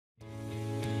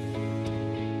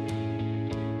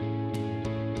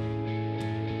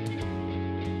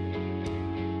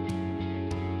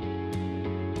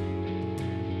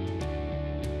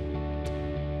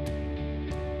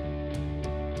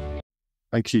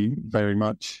Thank you very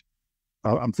much.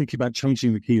 I'm thinking about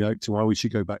changing the keynote to why we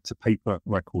should go back to paper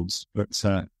records, but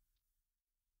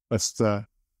let's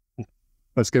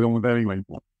get on with it anyway.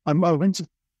 I want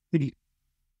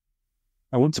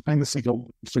to thank the CIDOC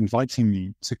for inviting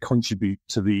me to contribute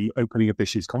to the opening of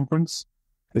this year's conference.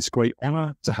 It's a great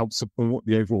honour to help support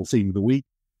the overall theme of the week,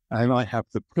 and I have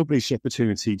the privileged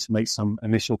opportunity to make some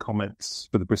initial comments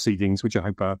for the proceedings, which I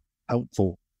hope are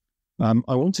helpful.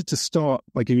 I wanted to start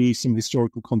by giving you some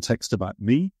historical context about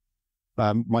me.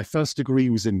 My first degree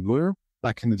was in law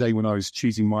back in the day when I was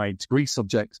choosing my degree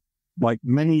subject. Like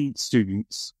many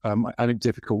students, I had it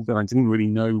difficult and I didn't really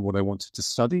know what I wanted to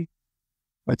study.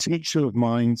 A teacher of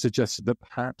mine suggested that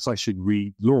perhaps I should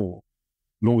read law.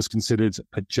 Law was considered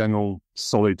a general,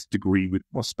 solid degree with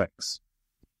prospects.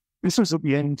 This was at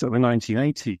the end of the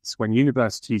 1980s, when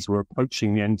universities were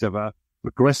approaching the end of a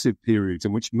progressive period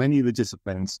in which many of the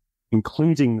disciplines,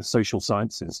 including the social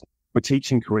sciences, were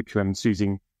teaching curriculums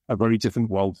using a very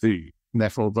different worldview, and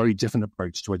therefore a very different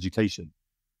approach to education.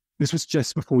 This was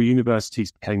just before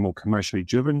universities became more commercially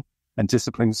driven and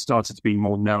disciplines started to be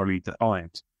more narrowly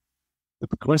defined. The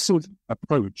progressive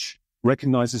approach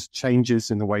recognizes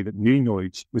changes in the way that new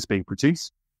knowledge was being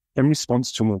produced in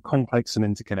response to a more complex and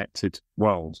interconnected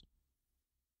world.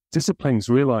 Disciplines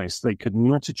realized they could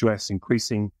not address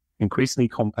increasingly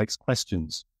complex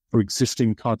questions for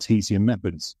existing Cartesian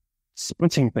methods,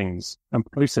 splitting things and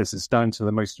processes down to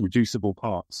the most reducible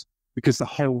parts, because the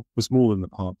whole was more than the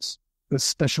parts. That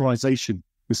specialization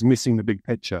was missing the big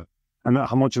picture, and that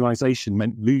homogenization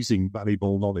meant losing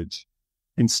valuable knowledge.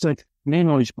 Instead, new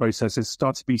knowledge processes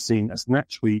start to be seen as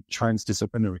naturally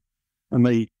transdisciplinary, and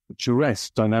they address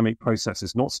dynamic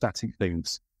processes, not static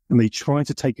things, and they try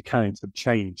to take account of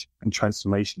change and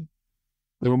transformation.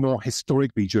 They were more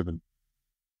historically driven.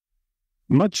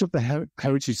 Much of the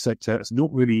heritage sector has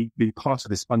not really been part of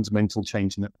this fundamental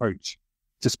change in approach,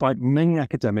 despite many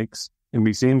academics in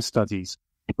museum studies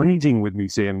pleading with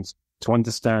museums to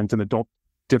understand and adopt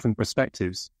different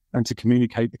perspectives and to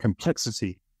communicate the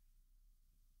complexity.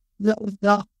 No,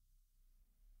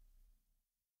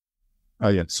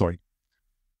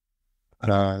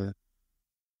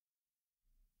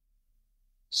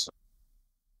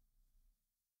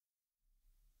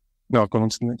 I've gone on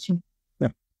to the next one.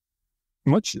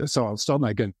 So I'll start that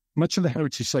again. Much of the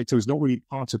heritage sector was not really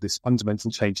part of this fundamental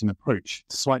change in approach,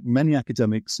 despite many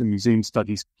academics and museum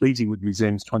studies pleading with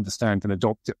museums to understand and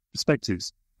adopt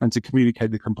perspectives and to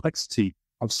communicate the complexity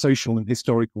of social and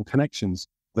historical connections,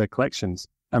 their collections,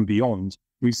 and beyond.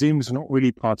 Museums are not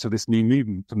really part of this new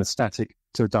movement from the static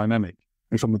to the dynamic,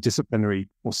 and from the disciplinary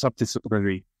or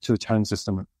subdisciplinary to the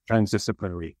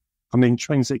transdisciplinary, from the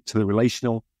intrinsic to the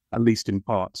relational, at least in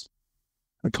part.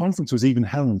 A conference was even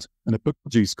held and a book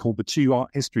produced called The Two Art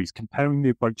Histories, comparing the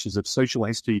approaches of social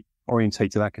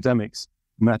history-orientated academics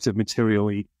and that of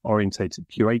materially-orientated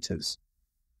curators.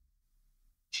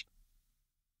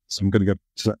 So I'm going to go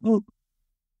to that.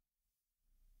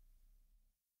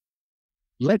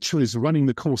 Lecturers running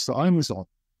the course that I was on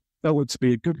felt it to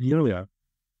be a good year.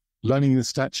 Learning the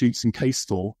statutes and case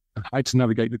law and how to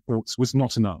navigate the courts was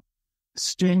not enough.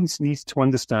 Students need to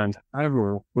understand how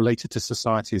law related to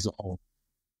society as a whole.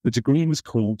 The degree was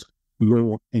called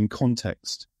Law in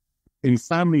Context. In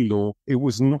family law, it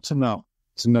was not enough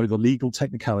to know the legal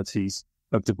technicalities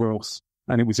of divorce,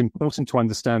 and it was important to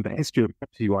understand the history of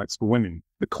property rights for women,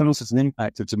 the causes and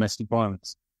impact of domestic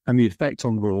violence, and the effect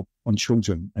on law on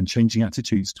children and changing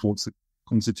attitudes towards the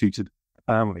constituted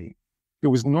family. It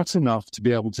was not enough to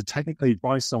be able to technically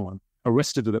advise someone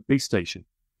arrested at a police station.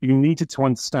 You needed to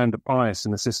understand the bias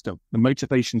in the system, the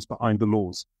motivations behind the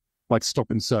laws, like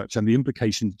stop and search, and the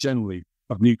implications generally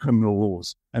of new criminal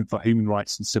laws and for human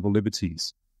rights and civil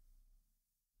liberties.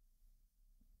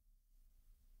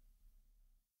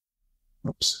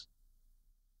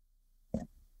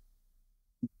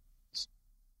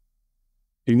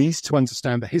 He needs to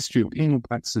understand the history of penal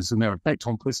practices and their effect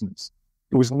on prisoners.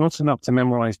 It was not enough to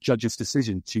memorize judges'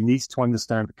 decisions. He needs to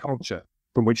understand the culture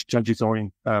from which judges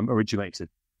originated,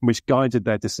 which guided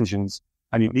their decisions,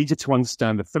 and he needed to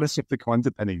understand the philosophical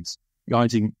underpinnings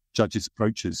guiding judges'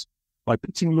 approaches. By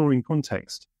putting law in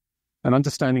context and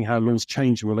understanding how laws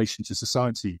change in relation to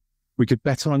society, we could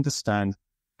better understand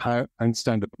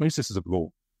the processes of law.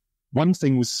 One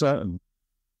thing was certain: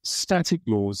 static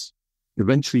laws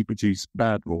eventually produce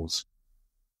bad laws.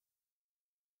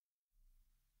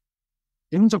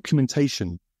 In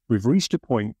documentation, we've reached a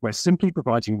point where simply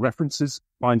providing references,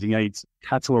 finding aids,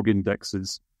 catalogue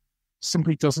indexes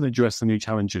simply doesn't address the new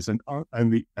challenges and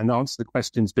answer the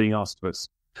questions being asked of us.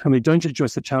 And they don't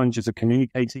address the challenges of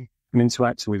communicating and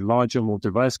interacting with larger, more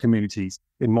diverse communities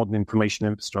in modern information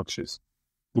infrastructures.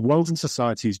 The world and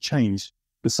society has changed,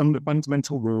 but some of the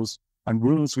fundamental rules and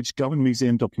rules which govern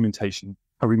museum documentation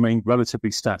have remained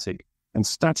relatively static, and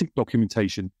static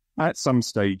documentation at some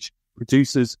stage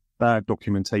produces bad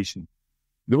documentation.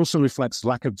 It also reflects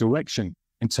lack of direction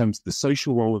in terms of the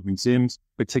social role of museums,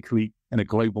 particularly in a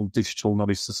global digital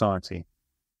knowledge society.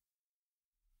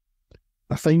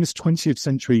 A famous 20th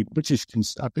century British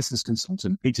business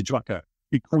consultant, Peter Drucker,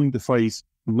 who coined the phrase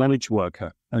knowledge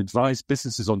worker and advised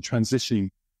businesses on transitioning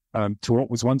to what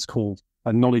was once called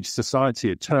a knowledge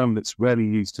society, a term that's rarely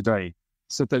used today,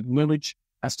 said that knowledge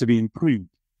has to be improved,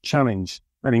 challenged,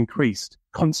 and increased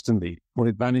constantly, or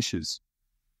it vanishes.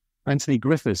 Anthony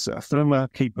Griffiths, a former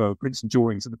keeper of prints and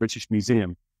drawings at the British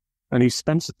Museum, and who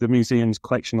sponsored the museum's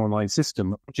collection online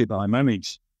system, a project that I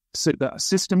managed, said that a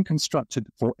system constructed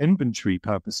for inventory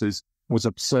purposes was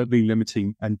absurdly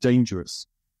limiting and dangerous.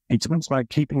 He talks about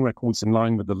keeping records in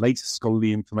line with the latest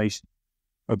scholarly information.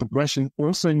 But progression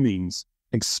also means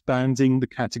expanding the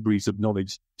categories of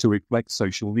knowledge to reflect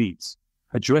social needs.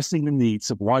 Addressing the needs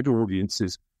of wider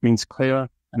audiences means clearer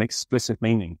and explicit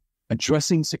meaning,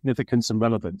 addressing significance and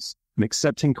relevance, and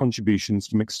accepting contributions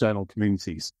from external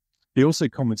communities. He also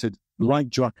commented, like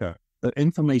Drucker, that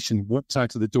information walked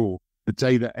out of the door the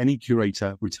day that any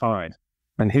curator retired,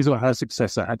 and his or her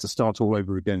successor had to start all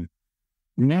over again.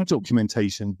 Now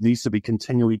documentation needs to be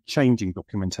continually changing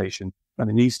documentation, and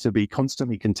it needs to be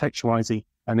constantly contextualizing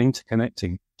and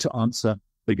interconnecting to answer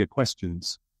bigger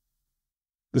questions.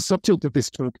 The subject of this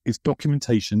talk is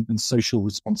documentation and social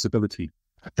responsibility.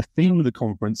 The theme of the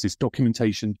conference is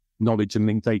documentation, knowledge, and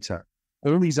linked data.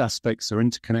 All these aspects are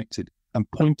interconnected and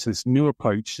point to this new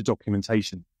approach to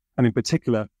documentation, and in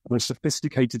particular, the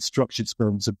sophisticated structured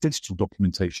forms of digital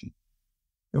documentation.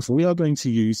 If we are going to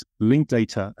use linked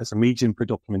data as a medium for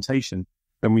documentation,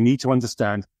 then we need to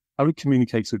understand how it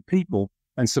communicates with people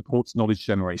and supports knowledge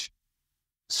generation.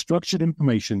 Structured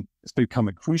information has become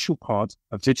a crucial part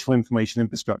of digital information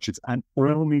infrastructures, and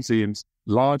all museums,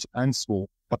 large and small,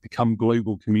 have become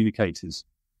global communicators.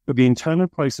 But the internal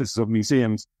processes of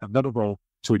museums have not evolved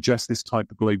to address this type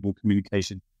of global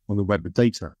communication on the web of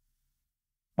data.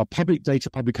 Our public data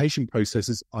publication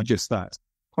processes are just that,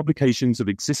 publications of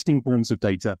existing forms of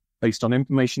data based on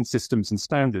information systems and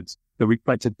standards that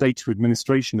reflect a data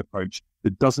administration approach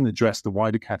that doesn't address the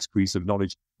wider categories of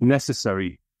knowledge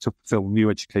necessary to fulfill new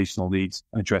educational needs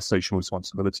and address social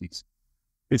responsibilities.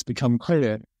 It's become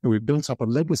clear that we've built up a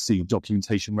legacy of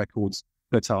documentation records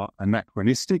that are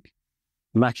anachronistic,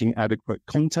 lacking adequate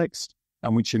context,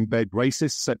 and which embed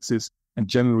racist, sexist, and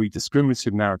generally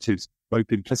discriminative narratives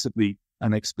both implicitly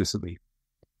and explicitly.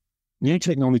 New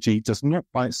technology does not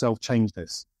by itself change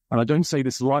this, and I don't say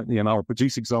this lightly, and I'll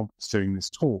produce examples during this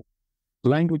talk.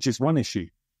 Language is one issue,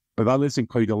 but others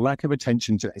include a lack of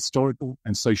attention to historical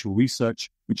and social research,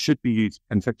 which should be used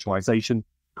for contextualization,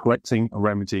 correcting and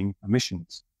remedying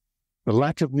omissions. The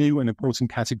lack of new and important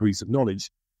categories of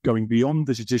knowledge, going beyond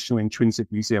the traditional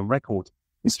intrinsic museum record,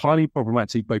 is highly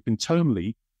problematic both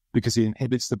internally, because it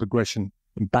inhibits the progression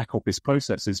in back-office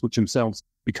processes, which themselves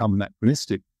become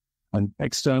anachronistic, and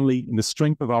externally in the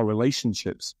strength of our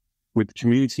relationships with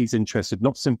communities interested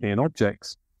not simply in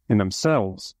objects in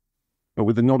themselves, but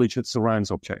with the knowledge that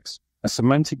surrounds objects, a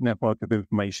semantic network of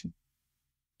information.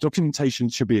 Documentation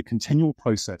should be a continual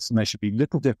process, and there should be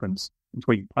little difference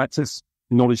between practice,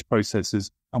 knowledge processes,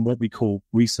 and what we call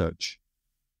research.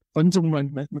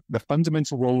 The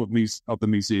fundamental role of the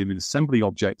museum in assembling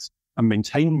objects and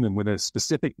maintaining them within a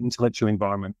specific intellectual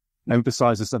environment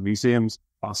emphasizes that museums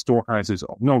are storehouses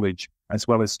of knowledge as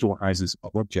well as storehouses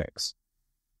of objects.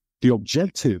 The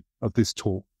objective of this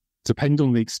talk depends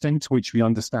on the extent to which we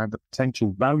understand the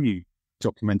potential value of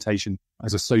documentation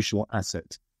as a social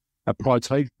asset, a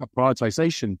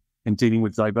prioritization in dealing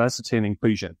with diversity and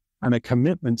inclusion, and a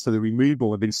commitment to the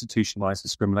removal of institutionalized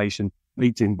discrimination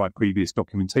leaked in by previous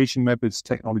documentation methods,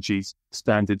 technologies,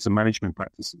 standards, and management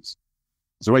practices.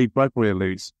 As Ray Bradbury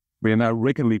alludes, we are now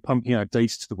regularly pumping out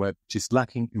data to the web which is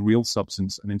lacking in real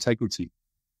substance and integrity.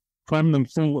 Cram them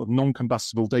full of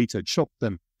non-combustible data, chop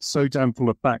them so damn full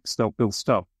of facts they'll fill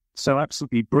stuff, so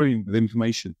absolutely brilliant with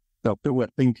information they'll fill their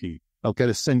thinking, they'll get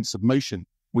a sense of motion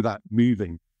without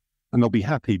moving, and they'll be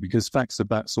happy because facts of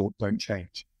that sort don't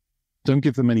change. Don't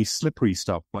give them any slippery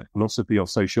stuff like philosophy or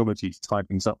sociology to tie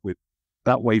things up with.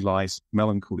 That way lies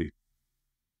melancholy.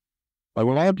 I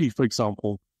will argue, for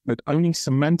example, that only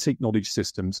semantic knowledge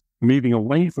systems moving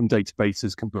away from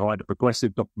databases can provide a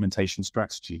progressive documentation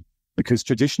strategy, because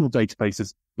traditional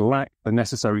databases lack the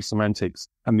necessary semantics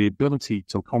and the ability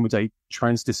to accommodate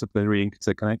transdisciplinary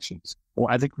interconnections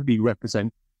or adequately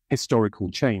represent historical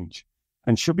change,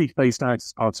 and should be phased out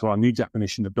as part of our new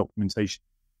definition of documentation.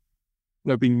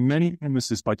 There have been many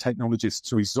promises by technologists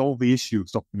to resolve the issue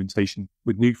of documentation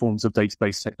with new forms of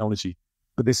database technology,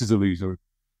 but this is illusory.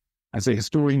 As a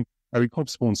historian, Eric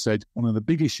Hobsbawm said, one of the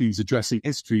big issues addressing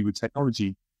history with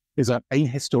technology is an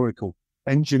ahistorical,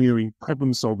 engineering,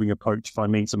 problem-solving approach by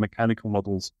means of mechanical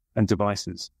models and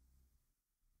devices.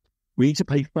 We need to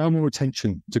pay far more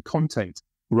attention to content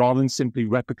rather than simply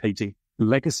replicating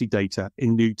legacy data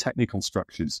in new technical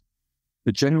structures.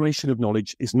 The generation of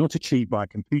knowledge is not achieved by a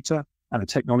computer and a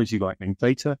technology like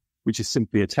data, which is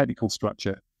simply a technical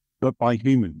structure, but by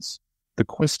humans. The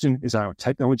question is how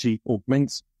technology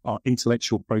augments our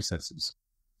intellectual processes.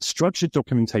 Structured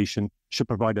documentation should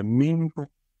provide a meaningful,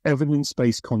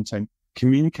 evidence-based content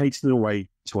communicated in a way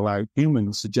to allow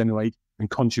humans to generate and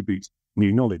contribute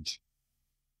new knowledge.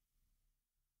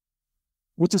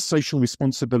 What does social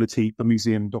responsibility for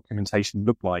museum documentation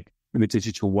look like in the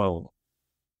digital world?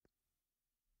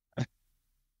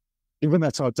 Given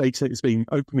that our data is being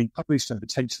openly published and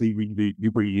potentially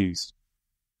reused,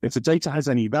 if the data has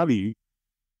any value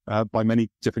by many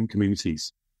different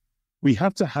communities, we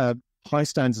have to have high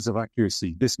standards of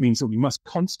accuracy. This means that we must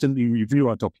constantly review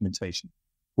our documentation.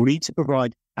 We need to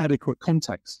provide adequate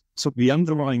context so the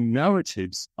underlying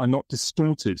narratives are not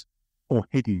distorted or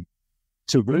hidden.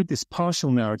 To avoid this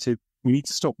partial narrative, we need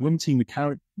to stop limiting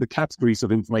the categories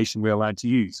of information we're allowed to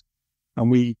use,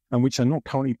 and which are not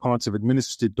currently part of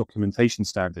administrative documentation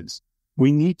standards.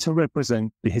 We need to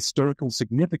represent the historical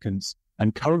significance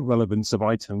and current relevance of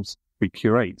items we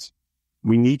curate.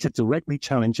 We need to directly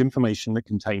challenge information that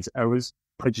contains errors,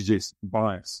 prejudice, and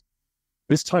bias.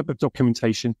 This type of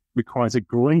documentation requires a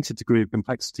greater degree of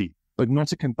complexity, but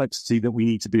not a complexity that we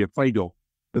need to be afraid of,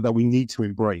 but that we need to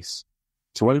embrace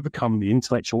to overcome the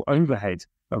intellectual overhead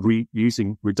of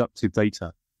using reductive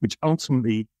data, which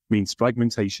ultimately means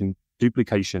fragmentation,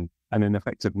 duplication, and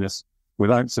ineffectiveness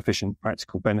without sufficient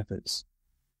practical benefits.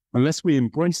 Unless we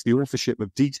embrace the authorship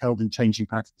of detailed and changing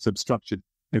patterns of structured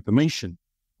information,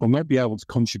 we'll not be able to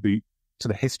contribute to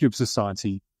the history of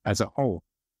society as a whole.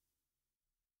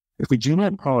 If we do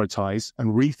not prioritize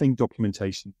and rethink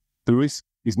documentation, the risk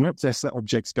is not just that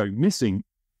objects go missing,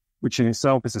 which in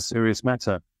itself is a serious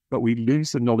matter, but we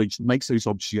lose the knowledge that makes those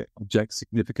objects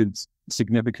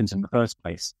significant in the first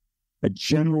place. A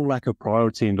general lack of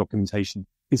priority in documentation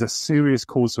is a serious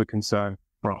cause for concern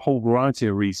for a whole variety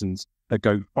of reasons that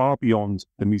go far beyond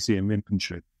the museum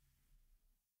inventory.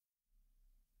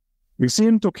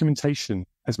 Museum documentation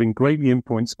has been greatly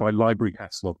influenced by library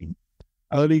cataloguing.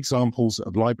 Early examples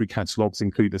of library catalogues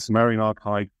include the Sumerian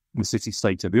archive in the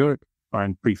city-state of Uruk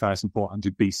around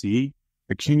 3400 BCE,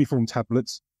 the cuneiform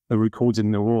tablets that were recorded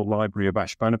in the Royal Library of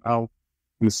Ashurbanipal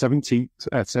in the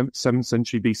 7th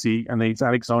century BCE, and the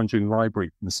Alexandrian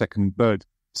Library in the 2nd and 3rd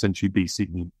century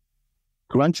BCE.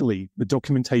 Gradually, the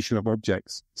documentation of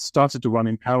objects started to run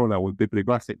in parallel with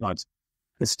bibliographic writing,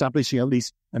 establishing at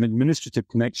least an administrative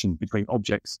connection between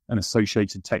objects and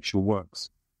associated textual works.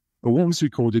 But what was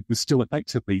recorded was still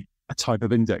effectively a type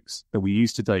of index that we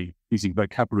use today using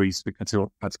vocabularies for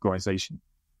categorization.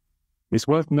 It's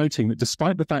worth noting that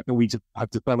despite the fact that we have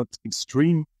developed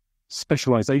extreme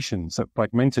specializations that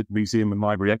fragmented museum and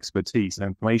library expertise and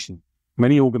information,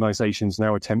 many organizations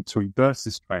now attempt to reverse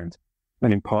this trend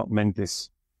and in part mend this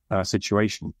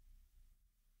situation.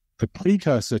 The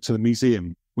precursor to the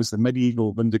museum was the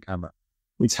medieval Wunderkammer,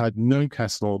 which had no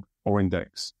catalogue or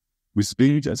index. It was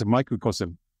viewed as a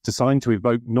microcosm designed to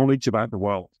evoke knowledge about the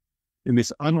world. In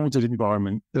this unordered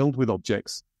environment filled with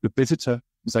objects, the visitor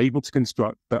was able to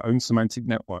construct their own semantic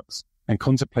networks and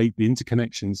contemplate the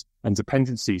interconnections and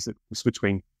dependencies that was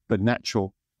between the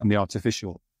natural and the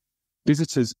artificial.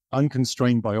 Visitors,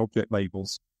 unconstrained by object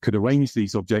labels, could arrange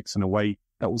these objects in a way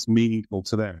that was meaningful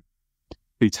to them.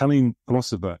 The Italian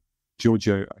philosopher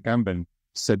Giorgio Agamben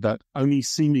said that only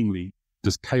seemingly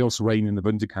does chaos reign in the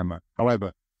Wunderkammer.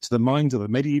 However, to the mind of a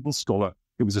medieval scholar,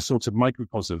 it was a sort of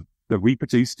microcosm that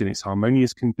reproduced in its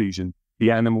harmonious conclusion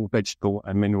the animal, vegetable,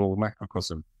 and mineral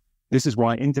macrocosm. This is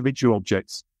why individual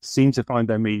objects seem to find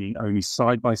their meaning only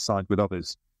side by side with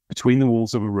others, between the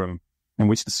walls of a room, in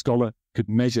which the scholar could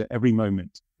measure every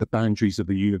moment the boundaries of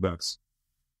the universe.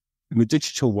 In the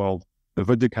digital world, the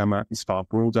Wunderkammer is far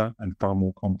broader and far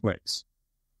more complex.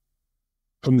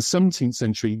 From the 17th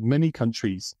century, in many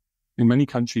countries,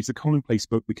 the commonplace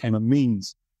book became a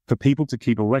means for people to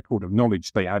keep a record of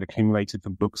knowledge they had accumulated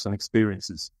from books and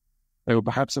experiences. They were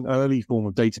perhaps an early form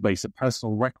of database, a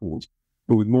personal record,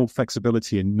 but with more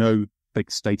flexibility and no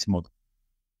fixed data model.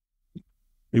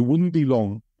 It wouldn't be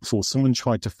long before someone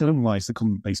tried to formalize the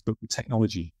commonplace book with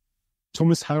technology.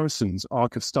 Thomas Harrison's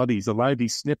Arc of Studies allowed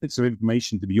these snippets of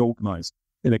information to be organized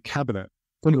in a cabinet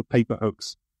full of paper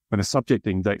hooks, and a subject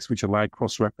index which allowed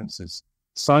cross-references.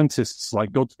 Scientists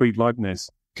like Gottfried Leibniz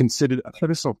considered a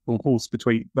philosophical force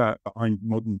behind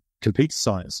modern computer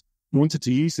science, wanted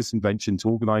to use this invention to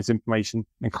organize information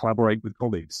and collaborate with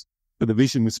colleagues. But the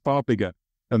vision was far bigger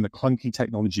than the clunky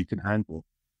technology could handle.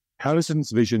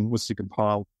 Harrison's vision was to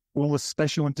compile all the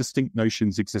special and distinct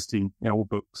notions existing in all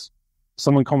books.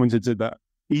 Someone commented that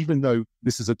even though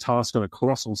this is a task on a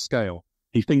colossal scale,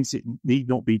 he thinks it need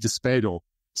not be despaired of,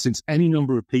 since any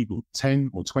number of people,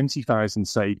 10 or 20,000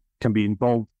 say, can be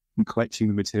involved in collecting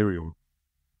the material.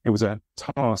 It was a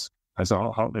task, as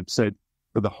Hartlib said,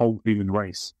 for the whole human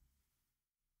race.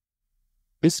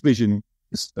 This vision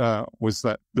was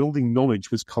that building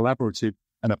knowledge was collaborative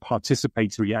and a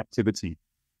participatory activity.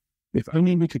 If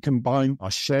only we could combine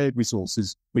our shared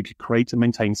resources, we could create and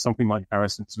maintain something like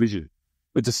Harrison's vision.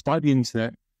 But despite the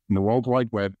internet and the World Wide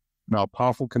Web and our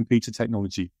powerful computer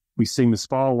technology, we seem as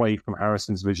far away from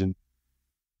Harrison's vision.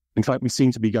 In fact, we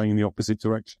seem to be going in the opposite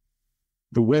direction.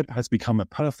 The web has become a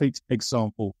perfect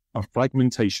example of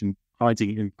fragmentation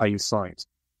hiding in plain sight.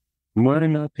 More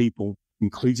and more people,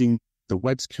 including the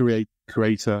web's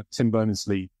creator, Tim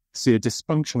Berners-Lee, see a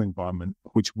dysfunctional environment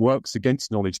which works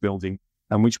against knowledge building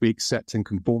and which we accept and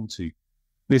conform to.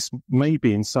 This may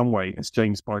be in some way, as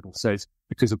James Bridle says,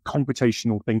 because of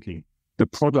computational thinking, the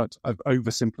product of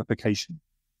oversimplification,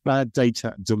 bad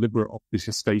data and deliberate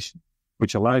obfuscation,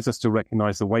 which allows us to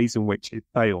recognize the ways in which it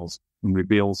fails and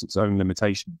reveals its own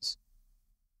limitations.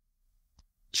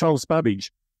 Charles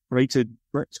Babbage, credited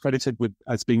with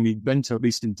as being the inventor, at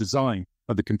least in design,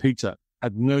 of the computer,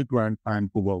 had no ground plan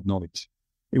for world knowledge.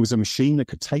 It was a machine that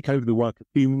could take over the work of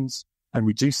humans and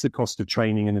reduce the cost of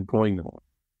training and employing them.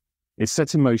 He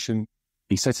set in motion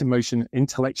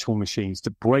intellectual machines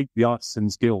to break the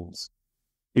artisan's guilds,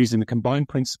 using the combined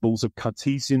principles of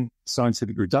Cartesian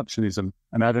scientific reductionism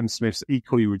and Adam Smith's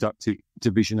equally reductive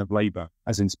division of labor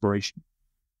as inspiration.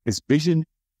 His vision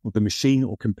of the machine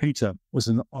or computer was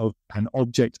an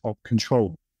object of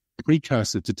control, a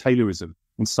precursor to Taylorism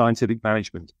and scientific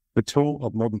management, the tool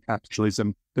of modern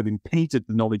capitalism that impeded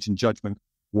the knowledge and judgment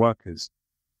of workers.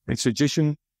 Its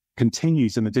tradition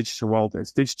continues in the digital world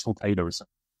as digital Taylorism,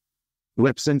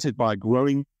 represented by a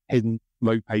growing, hidden,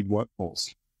 low-paid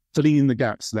workforce, filling in the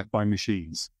gaps left by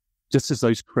machines, just as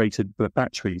those created for the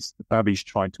factories that Babbage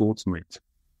tried to automate.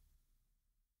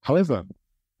 However,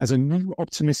 as a new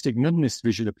optimistic modernist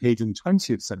vision appeared in the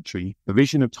 20th century, the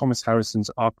vision of Thomas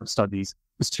Harrison's Art Studies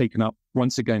was taken up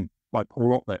once again by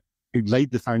Paul Otlet, who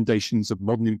laid the foundations of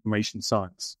modern information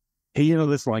science. He and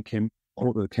others like him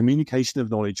thought that the communication of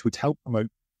knowledge would help promote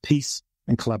peace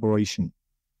and collaboration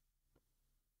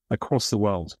across the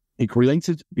world. He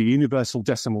created the Universal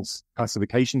Decimal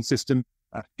Classification System,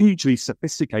 a hugely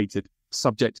sophisticated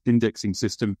subject indexing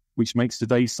system, which makes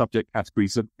today's subject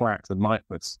categories look flat and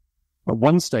lifeless. At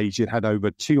one stage, it had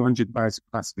over 200,000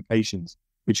 classifications,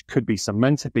 which could be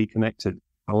semantically connected,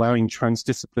 allowing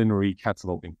transdisciplinary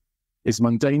cataloging. Its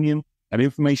Mundanium, an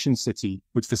information city,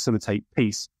 would facilitate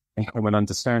peace and common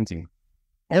understanding.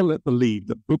 Otlet believed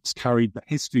that books carried the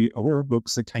history of all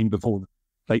books that came before them.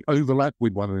 They overlapped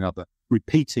with one another,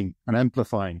 repeating and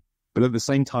amplifying, but at the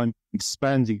same time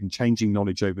expanding and changing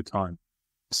knowledge over time.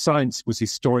 Science was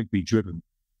historically driven.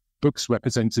 Books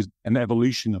represented an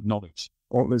evolution of knowledge.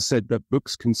 Otlet said that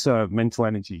books conserve mental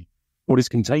energy. What is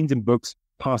contained in books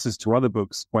passes to other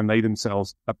books when they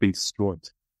themselves have been destroyed.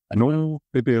 And all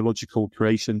bibliological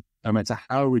creation, no matter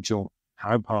how original,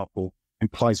 how powerful,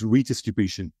 implies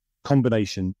redistribution,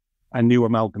 combination, and new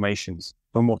amalgamations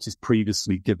from what is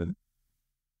previously given.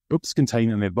 Books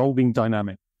contain an evolving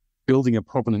dynamic, building a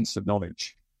provenance of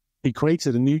knowledge. He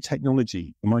created a new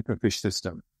technology, the microfiche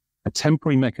system, a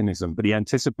temporary mechanism that he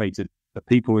anticipated that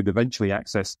people would eventually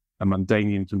access a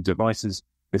Mundanium from devices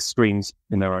with screens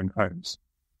in their own homes.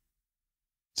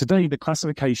 Today, the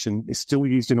classification is still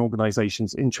used in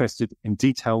organizations interested in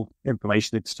detailed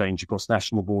information exchange across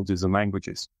national borders and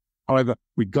languages. However,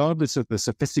 regardless of the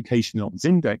sophistication of its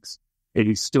index, it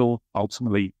is still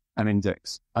ultimately an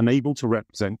index, unable to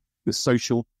represent the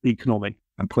social, economic,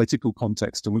 and political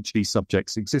context in which these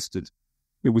subjects existed.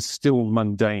 It was still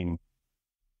mundane.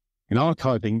 In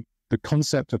archiving, the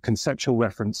concept of conceptual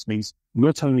reference means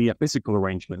not only a physical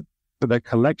arrangement, but their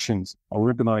collections are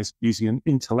organized using an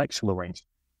intellectual arrangement,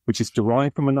 which is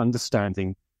derived from an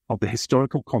understanding of the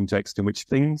historical context in which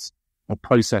things or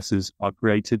processes are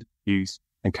created, used,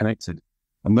 and connected.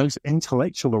 And those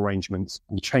intellectual arrangements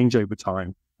will change over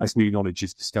time as new knowledge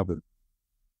is discovered.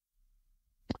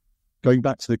 Going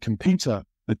back to the computer,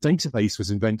 the database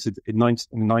was invented in the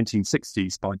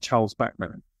 1960s by Charles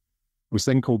Backman. It was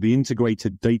then called the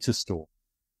Integrated Data Store.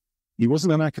 He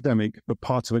wasn't an academic, but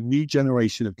part of a new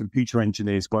generation of computer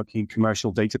engineers working in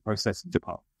commercial data processing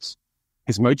departments.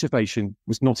 His motivation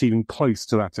was not even close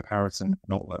to that of Harrison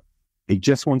and Otler. He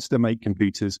just wanted to make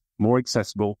computers more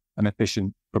accessible and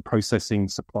efficient for processing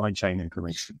supply chain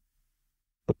information.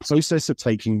 The process of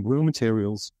taking raw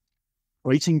materials,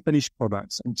 creating finished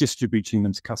products, and distributing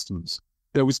them to customers.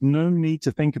 There was no need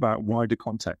to think about wider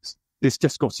context. This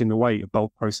just got in the way of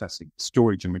bulk processing,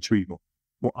 storage, and retrieval,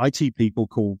 what IT people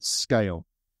call scale.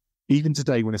 Even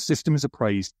today, when a system is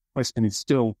appraised, the question is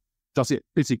still, does it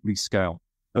physically scale?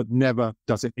 But never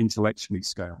does it intellectually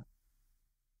scale.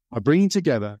 By bringing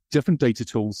together different data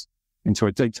tools into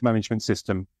a data management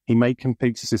system, he made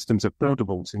computer systems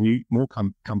affordable to more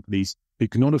companies who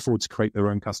could not afford to create their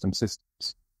own custom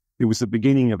systems. It was the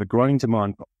beginning of a growing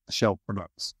demand for off-the-shelf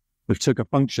products that took a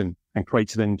function and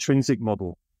created an intrinsic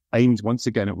model aimed once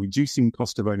again at reducing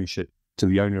cost of ownership to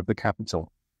the owner of the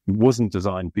capital. It wasn't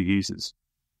designed for users.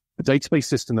 The database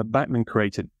system that Bachman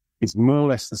created is more or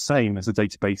less the same as the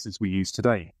databases we use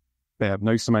today. They have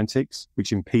no semantics,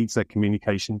 which impedes their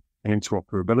communication and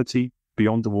interoperability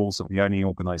beyond the walls of the owning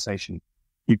organization.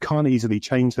 You can't easily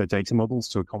change their data models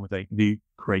to accommodate new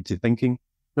creative thinking,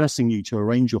 forcing you to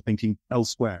arrange your thinking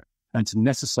elsewhere and to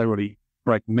necessarily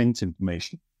fragment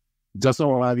information. It does not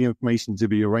allow the information to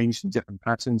be arranged in different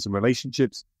patterns and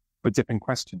relationships for different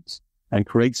questions, and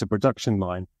creates a production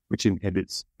line which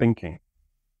inhibits thinking.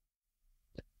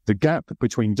 The gap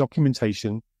between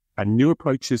documentation and new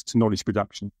approaches to knowledge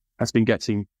production has been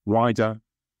getting wider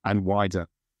and wider.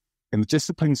 In the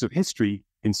disciplines of history,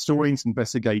 historians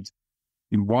investigate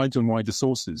in wider and wider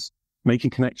sources,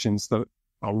 making connections that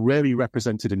are rarely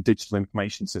represented in digital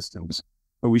information systems.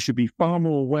 But we should be far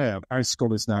more aware of how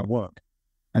scholars now work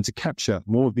and to capture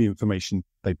more of the information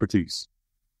they produce.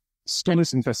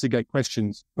 Scholars investigate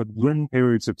questions for long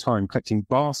periods of time, collecting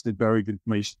vast and varied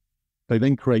information. They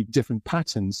then create different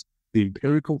patterns, the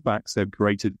empirical facts they've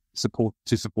created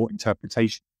to support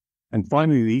interpretation. And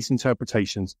finally, these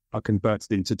interpretations are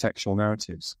converted into textual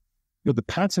narratives. The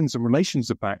patterns and relations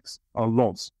of facts are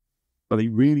lost, but they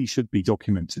really should be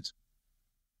documented.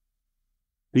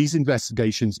 These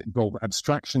investigations involve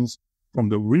abstractions from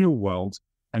the real world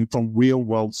and from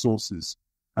real-world sources,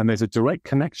 and there's a direct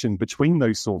connection between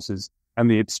those sources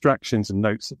and the abstractions and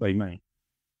notes that they make.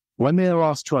 When they are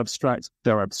asked to abstract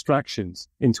their abstractions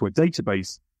into a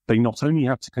database, they not only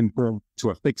have to conform to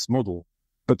a fixed model,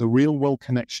 but the real-world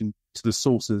connection to the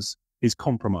sources is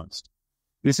compromised.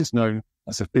 This is known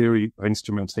as a theory of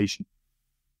instrumentation.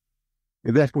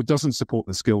 It therefore doesn't support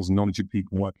the skills and knowledge of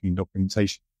people working in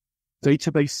documentation.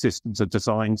 Database systems are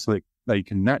designed so that they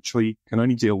can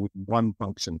only deal with one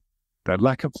function. Their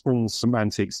lack of formal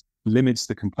semantics limits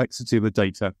the complexity of the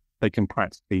data they can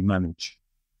practically manage.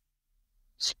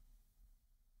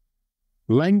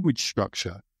 Language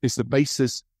structure is the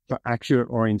basis for accurate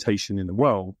orientation in the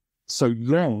world, so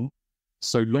long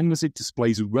as it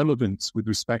displays relevance with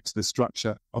respect to the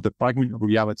structure of the fragment of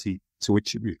reality to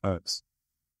which it refers.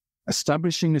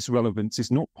 Establishing this relevance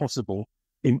is not possible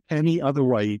in any other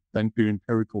way than through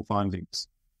empirical findings.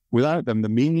 Without them, the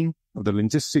meaning of the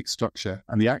linguistic structure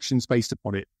and the actions based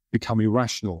upon it become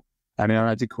irrational and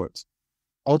inadequate.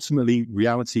 Ultimately,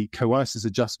 reality coerces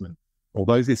adjustment,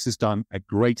 although this is done at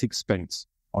great expense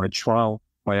on a trial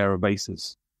by error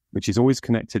basis, which is always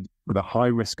connected with a high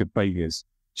risk of failures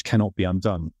which cannot be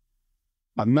undone.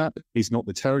 And that is not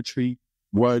the territory.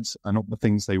 Words are not the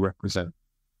things they represent.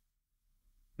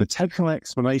 The technical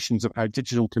explanations of how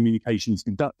digital communication is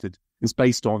conducted is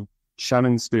based on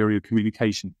Shannon's theory of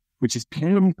communication, which is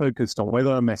purely focused on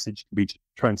whether a message can be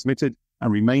transmitted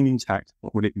and remain intact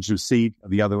when it is received at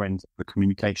the other end of the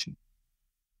communication.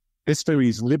 This theory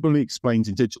is liberally explained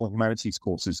in digital humanities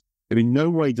courses, but in no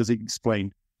way does it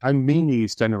explain how meaning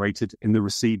is generated in the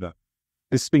receiver.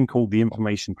 This has been called the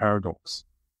information paradox.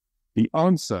 The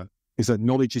answer is that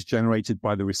knowledge is generated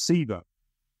by the receiver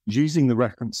using the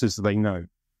references that they know,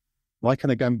 like an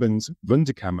Agamben's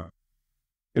Wunderkammer.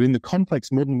 But in the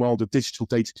complex modern world of digital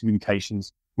data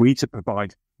communications, we need to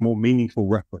provide more meaningful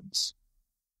reference.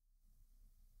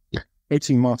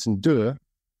 Quoting Martin Dürr,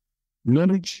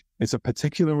 knowledge is a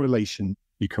particular relation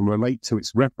you can relate to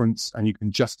its reference and you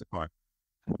can justify.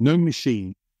 No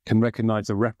machine can recognize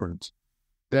a referent.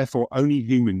 Therefore, only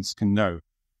humans can know.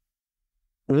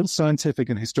 All scientific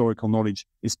and historical knowledge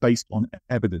is based on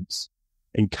evidence.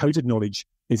 Encoded knowledge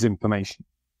is information.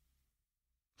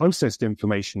 Processed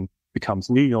information becomes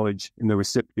new knowledge in the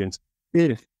recipient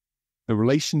if the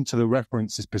relation to the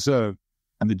reference is preserved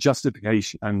and the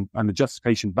justification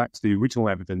back to the original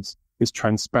evidence is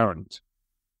transparent.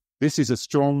 This is a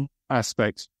strong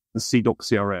aspect of CIDOC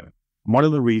CRM. One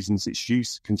of the reasons its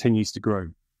use continues to grow.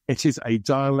 It is a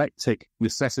dialectic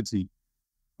necessity,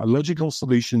 a logical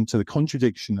solution to the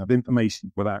contradiction of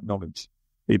information without knowledge.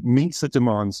 It meets the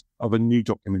demands of a new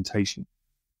documentation.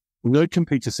 No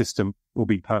computer system will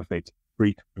be perfect,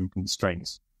 free from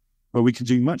constraints, but we can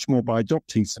do much more by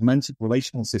adopting semantic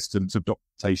relational systems of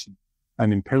documentation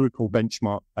and empirically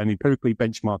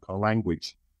benchmark our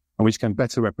language, and which can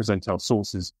better represent our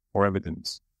sources or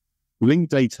evidence.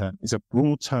 Linked data is a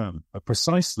broad term, but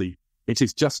precisely it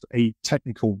is just a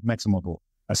technical metamodel,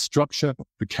 a structure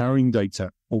for carrying data,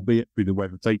 albeit through the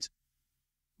web of data.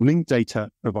 Linked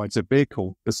data provides a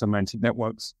vehicle for semantic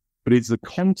networks, but it's the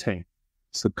content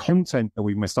that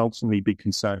we must ultimately be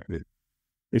concerned with.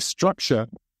 If structure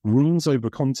rules over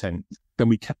content, then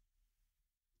we can...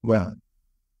 Well,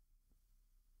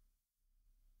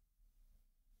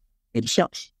 it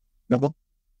shuts. No.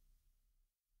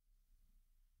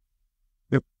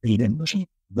 The machine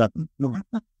that no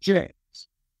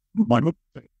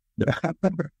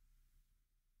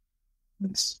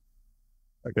yes.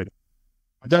 Okay.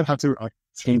 I don't have to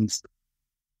change.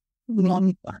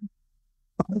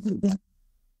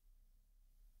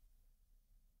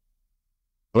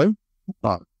 Hello?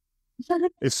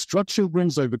 If structure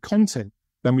rules over content,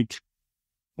 then we can...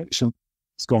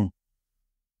 It's gone.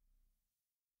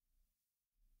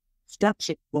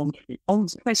 Structure won't be on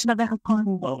the question of how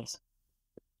time was.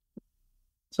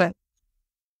 So,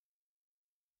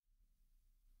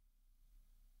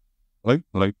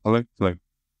 Hello.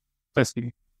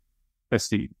 Testing.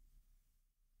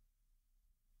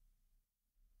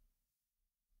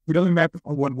 we don't map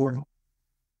on one word.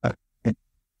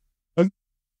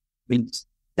 Means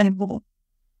then more.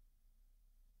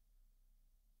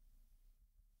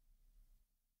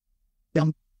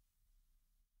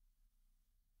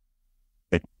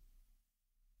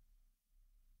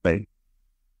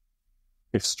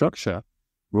 If structure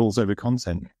rules over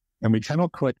content, then we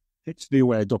cannot create textually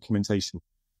aware documentation.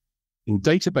 In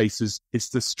databases, it's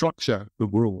the structure that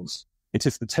rules. It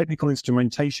is the technical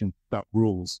instrumentation that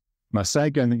rules. And I say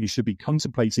again that you should be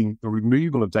contemplating the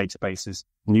removal of databases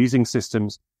and using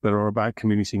systems that are about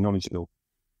community knowledge build.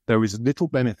 There is little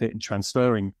benefit in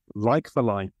transferring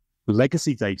like-for-like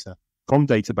legacy data from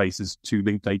databases to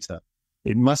linked data.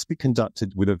 It must be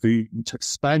conducted with a view to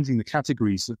expanding the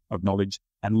categories of knowledge,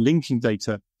 and linking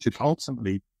data should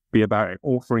ultimately be about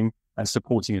authoring and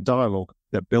supporting a dialogue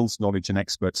that builds knowledge and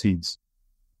expertise.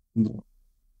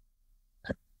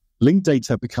 Linked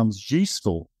data becomes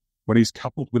useful when it's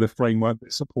coupled with a framework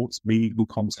that supports meaningful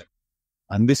content.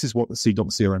 And this is what the CIDOC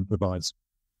CRM provides.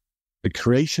 The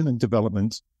creation and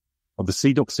development of the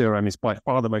CIDOC CRM is by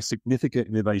far the most significant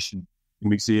innovation in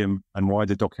museum and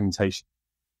wider documentation.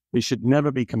 It should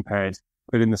never be compared,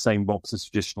 put in the same box as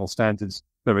traditional standards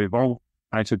that have evolved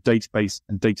out of database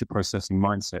and data processing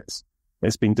mindsets.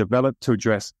 It's been developed to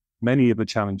address many of the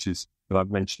challenges that I've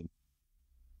mentioned.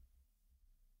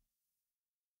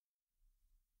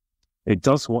 It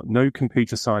does what no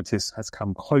computer scientist has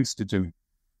come close to doing,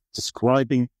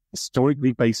 describing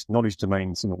historically based knowledge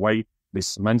domains in a way that is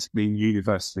semantically and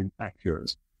universally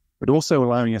accurate, but also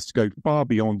allowing us to go far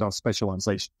beyond our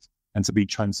specializations and to be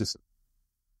transitive.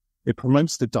 It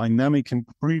promotes the dynamic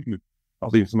improvement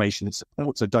of the information. It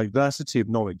supports a diversity of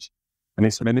knowledge and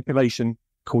its manipulation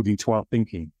according to our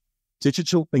thinking.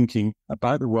 Digital thinking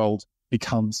about the world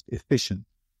becomes efficient.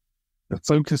 The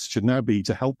focus should now be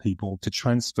to help people to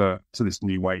transfer to this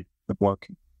new way of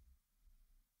working.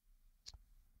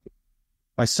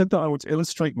 I said that I would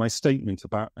illustrate my statement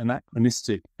about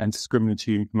anachronistic and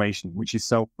discriminatory information, which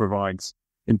itself provides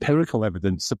empirical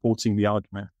evidence supporting the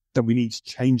argument that we need to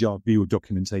change our view of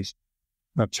documentation.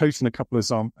 And I've chosen a couple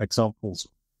of examples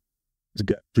to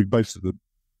get through both of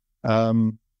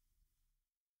them.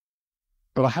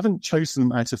 But I haven't chosen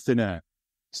them out of thin air.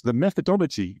 So the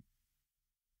methodology,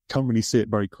 can't really see it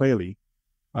very clearly.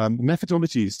 The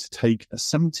methodology is to take a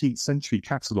 17th century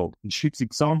catalogue and choose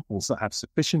examples that have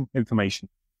sufficient information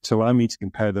to allow me to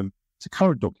compare them to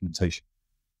current documentation.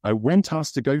 I went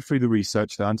asked to go through the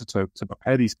research that I undertook to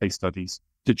prepare these case studies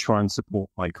to try and support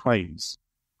my claims.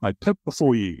 I put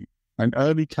before you an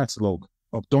early catalogue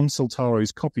of Don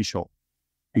Saltaro's coffee shop,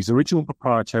 whose original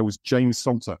proprietor was James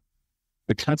Salter.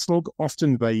 The catalogue,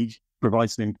 often vague,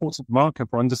 provides an important marker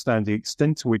for understanding the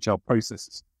extent to which our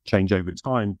processes change over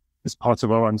time as part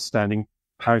of our understanding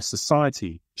how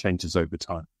society changes over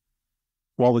time.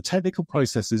 While the technical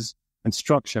processes and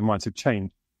structure might have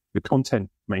changed, the content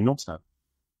may not have.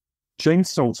 James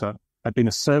Salter had been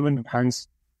a servant of Hans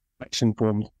collection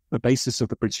formed the basis of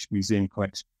the British Museum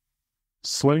collection.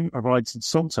 Sloane provides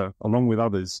Salter, along with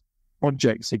others,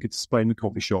 objects he could display in the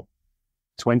coffee shop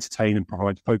to entertain and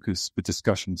provide focus for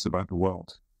discussions about the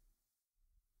world.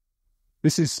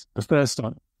 This is the first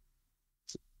item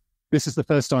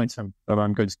that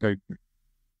I'm going to go through.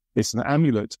 It's an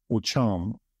amulet or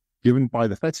charm given by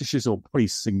the fetishes or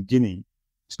priests in Guinea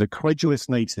to the credulous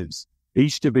natives.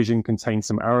 Each division contains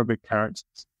some Arabic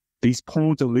characters. These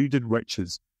poor deluded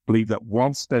wretches believe that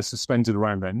whilst they're suspended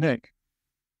around their neck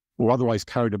or otherwise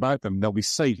carried about them, they'll be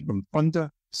safe from thunder,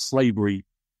 slavery,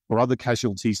 or other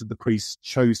casualties that the priests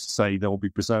chose to say they'll be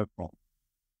preserved from.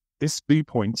 This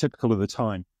viewpoint, typical of the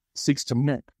time, seeks to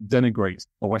mock, denigrate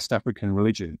a West African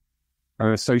religion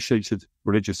and associated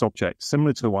religious objects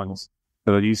similar to the ones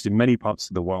that are used in many parts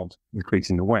of the world,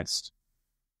 including the West.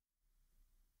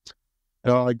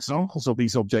 There are examples of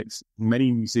these objects in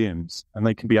many museums, and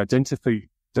they can be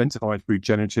identified through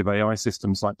generative AI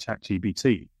systems like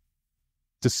ChatGPT.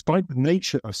 Despite the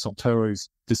nature of Saltero's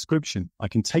description, I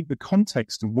can take the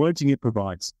context and wording it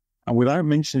provides, and without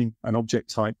mentioning an object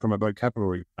type from a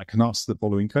vocabulary, I can ask the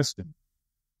following question.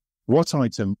 What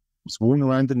item was worn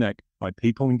around the neck by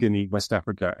people in Guinea, West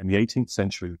Africa in the 18th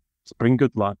century to bring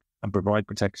good luck and provide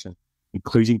protection,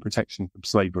 including protection from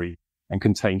slavery, and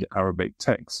contained Arabic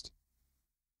text?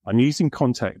 I'm using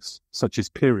context such as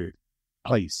period,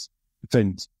 place,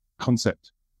 event,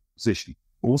 concept, position,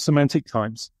 all semantic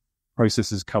types,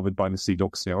 processes covered by the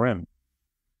CIDOC CRM.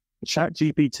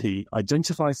 ChatGPT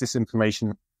identifies this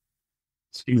information,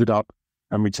 speeds it up,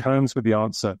 and returns with the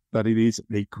answer that it is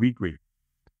a grigri.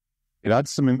 It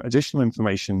adds some additional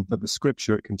information that the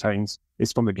scripture it contains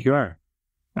is from the Quran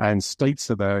and states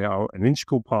that they are an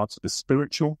integral part of the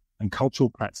spiritual and cultural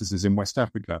practices in West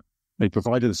Africa. They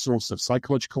provided a source of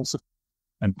psychological support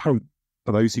and hope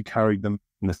for those who carried them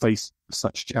in the face of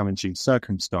such challenging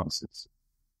circumstances.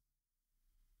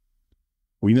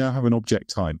 We now have an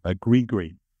object type, a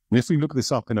grigri. And if we look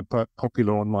this up in a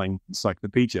popular online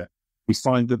encyclopedia, we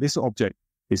find that this object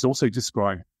is also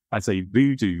described as a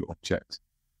voodoo object.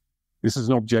 This is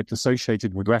an object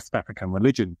associated with West African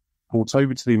religion, brought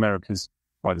over to the Americas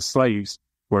by the slaves,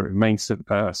 where it remains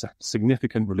a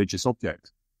significant religious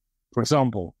object. For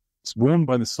example, it's worn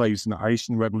by the slaves in the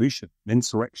Haitian Revolution, an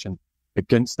insurrection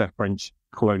against their French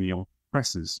colonial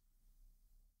oppressors.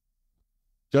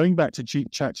 Going back to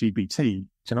ChatGPT, you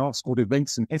can ask what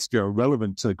events in history are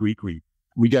relevant to the grigri.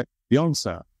 We get the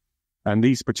answer. And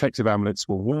these protective amulets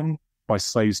were worn by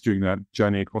slaves during their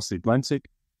journey across the Atlantic.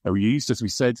 They were used, as we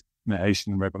said, in the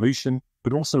Haitian Revolution,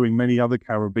 but also in many other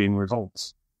Caribbean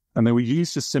revolts. And they were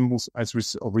used as symbols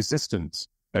of resistance.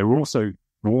 They were also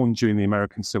worn during the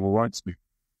American Civil Rights Movement.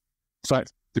 In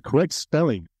fact, the correct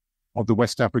spelling of the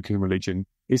West African religion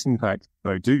is, in fact,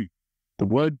 voodoo. The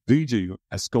word voodoo,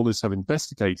 as scholars have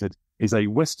investigated, is a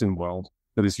Western word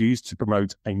that is used to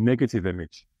promote a negative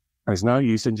image and is now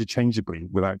used interchangeably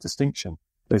without distinction.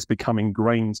 It's become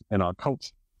ingrained in our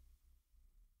culture.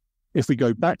 If we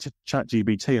go back to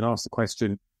ChatGPT and ask the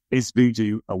question, is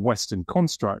voodoo a Western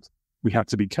construct? We have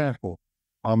to be careful.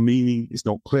 Our meaning is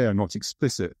not clear, not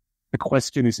explicit. The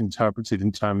question is interpreted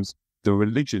in terms of the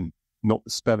religion, not the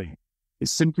spelling. It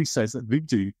simply says that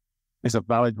voodoo is a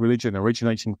valid religion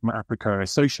originating from Africa and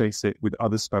associates it with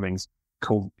other spellings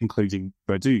including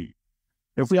voodoo.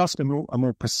 If we ask a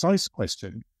more precise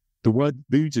question, the word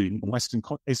voodoo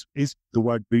is the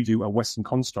word voodoo a Western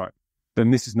construct? Then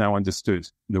this is now understood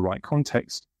in the right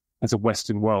context as a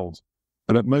Western world,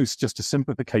 but at most just a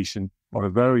simplification or a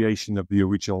variation of the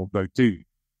original voodoo.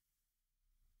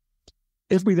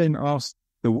 If we then ask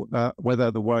whether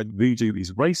the word voodoo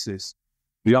is racist,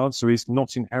 the answer is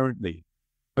not inherently,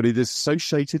 but it is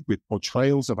associated with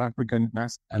portrayals of African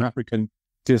and African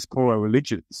diaspora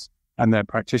religions and their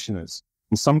practitioners.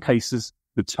 In some cases,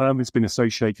 the term has been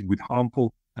associated with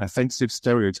harmful and offensive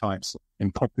stereotypes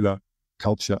in popular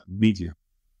culture and media.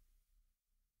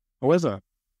 However,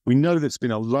 we know there's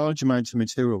been a large amount of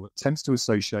material that tends to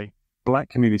associate Black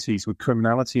communities with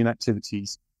criminality and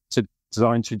activities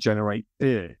designed to generate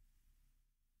fear.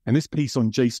 In this piece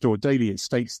on JSTOR Daily, it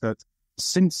states that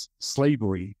since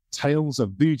slavery, tales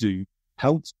of voodoo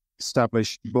helped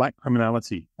establish Black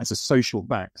criminality as a social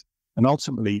fact, and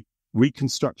ultimately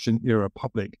Reconstruction-era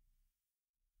public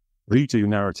voodoo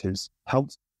narratives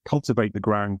helped cultivate the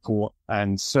ground for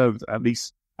and served at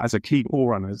least as a key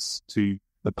forerunners to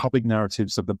the public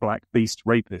narratives of the Black beast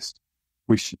rapist,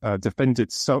 which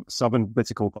defended Southern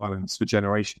political violence for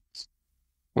generations,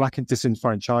 Black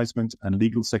disenfranchisement and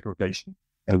legal segregation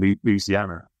in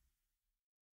Louisiana.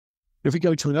 If we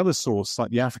go to another source,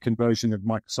 like the African version of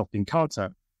Microsoft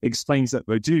Encarta, it explains that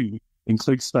voodoo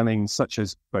includes spellings such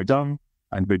as vodun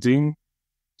and voodoo,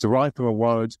 derived from a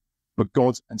word for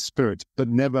God and spirit, but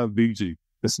never voodoo,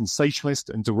 the sensationalist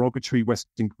and derogatory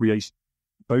Western creation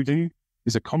Voodoo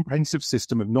is a comprehensive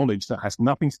system of knowledge that has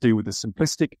nothing to do with the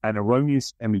simplistic and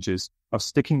erroneous images of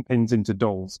sticking pins into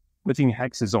dolls, putting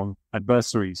hexes on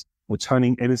adversaries, or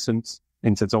turning innocents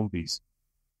into zombies.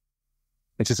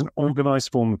 It is an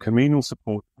organized form of communal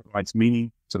support that provides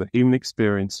meaning to the human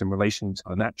experience in relation to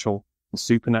the natural and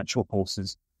supernatural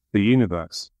forces of the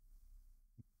universe.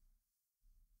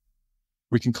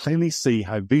 We can clearly see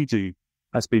how voodoo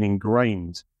has been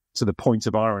ingrained to the point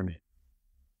of irony.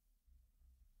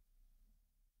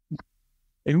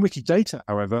 In Wikidata,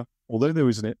 however, although there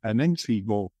is an entry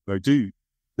for voodoo,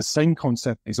 the same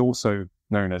concept is also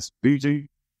known as voodoo,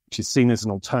 which is seen as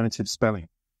an alternative spelling.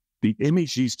 The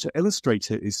image used to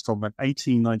illustrate it is from an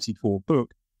 1894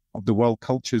 book of the world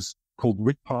cultures called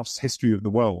Ritpath's History of the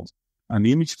World, and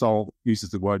the image file uses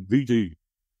the word voodoo.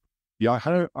 The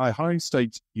Ohio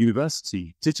State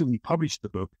University digitally published the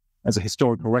book as a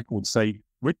historical record, saying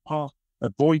Ritpath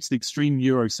avoids the extreme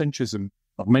Eurocentrism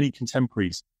of many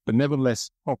contemporaries, but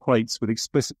nevertheless operates with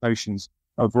explicit notions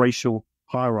of racial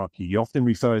hierarchy. He often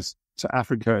refers to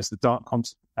Africa as the dark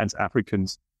continent and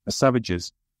Africans as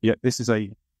savages, yet this is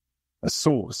a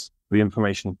source for the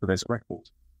information for this record.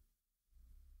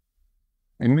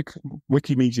 In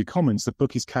Wikimedia Commons, the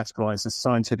book is categorized as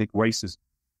scientific racism,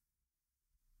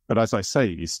 but as I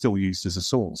say, is still used as a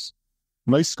source.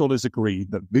 Most scholars agree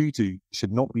that voodoo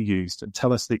should not be used and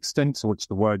tell us the extent to which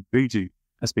the word voodoo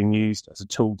has been used as a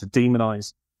tool to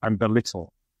demonize and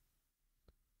belittle.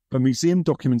 But museum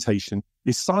documentation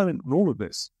is silent on all of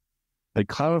this. They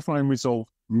clarify and resolve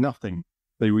nothing.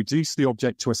 They reduce the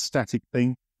object to a static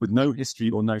thing with no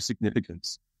history or no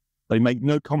significance. They make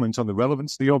no comment on the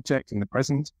relevance of the object in the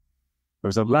present. There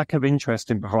is a lack of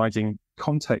interest in providing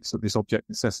context that this object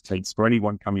necessitates for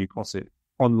anyone coming across it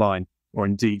online or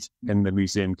indeed in the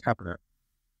museum cabinet.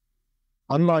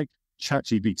 Unlike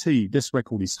ChatGPT, this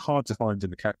record is hard to find in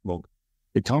the catalogue.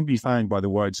 It can't be found by the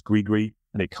words gree-gree,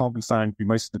 and it can't be found through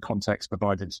most of the context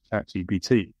provided to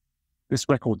ChatGPT. This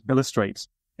record illustrates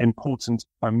important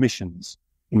omissions,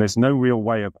 and there's no real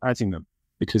way of adding them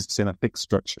because it's in a fixed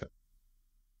structure.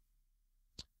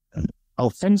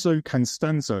 Alfonso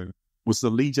Constanzo was the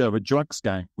leader of a drugs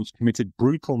gang which committed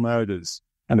brutal murders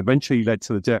and eventually led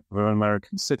to the death of an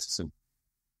American citizen.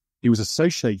 He was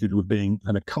associated with being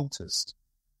an occultist.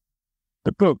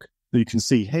 The book that you can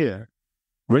see here,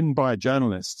 written by a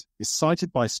journalist, is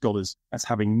cited by scholars as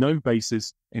having no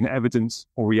basis in evidence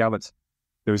or reality.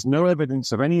 There is no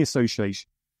evidence of any association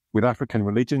with African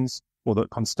religions or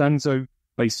that Constanzo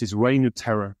based his reign of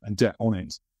terror and death on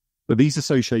it. But these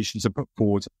associations are put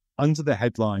forward under the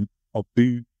headline of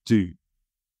voodoo.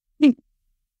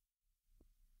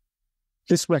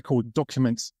 This record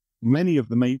documents many of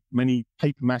the many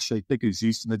papier-mâché figures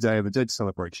used in the Day of the Dead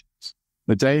celebrations.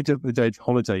 The Day of the Dead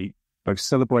holiday both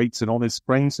celebrates and honors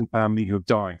friends and family who have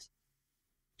died.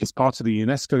 It's part of the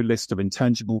UNESCO list of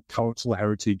intangible cultural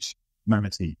heritage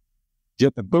humanity.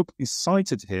 Yet the book is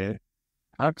cited here,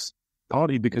 perhaps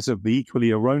partly because of the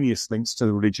equally erroneous links to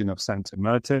the religion of Santa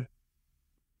Marta.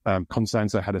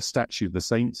 Constanzo had a statue of the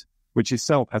saint, which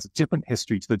itself has a different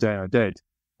history to the Day of the Dead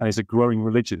and is a growing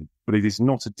religion, but it is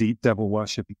not a deep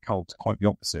devil-worshipping cult, quite the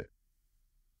opposite.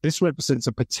 This represents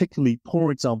a particularly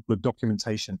poor example of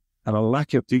documentation and a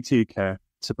lack of duty of care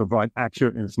to provide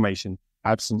accurate information,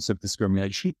 absence of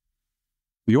discrimination.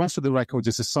 The author of the record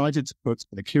has decided to put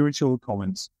in the curatorial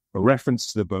comments a reference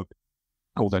to the book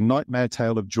called A Nightmare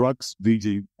Tale of Drugs,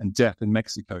 Voodoo, and Death in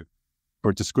Mexico for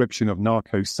a description of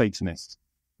narco-Satanists.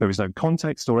 There is no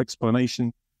context or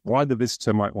explanation why the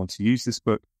visitor might want to use this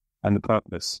book and the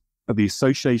purpose, but the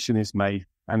association is made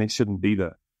and it shouldn't be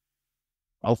there.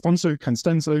 Alfonso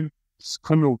Constanzo's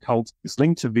criminal cult is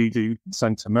linked to voodoo and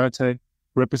Santa Muerte,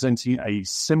 representing a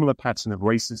similar pattern of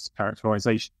racist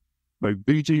characterization. Both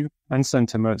voodoo and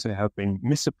Santa Muerte have been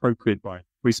misappropriated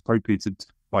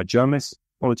by journalists,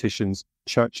 politicians,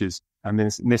 churches, and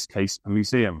in this case, a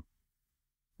museum.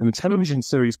 In the television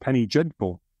series Penny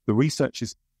Dreadful, the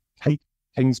researchers Kate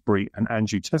Kingsbury and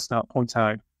Andrew Chestnut point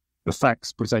out the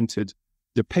facts presented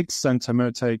depict Santa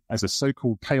Muerte as a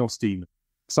so-called chaos demon.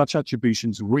 Such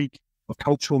attributions reek of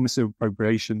cultural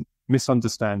misappropriation,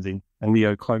 misunderstanding, and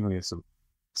neo-colonialism.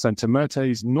 Santa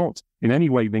Muerte is not in any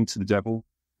way linked to the devil,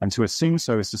 and to assume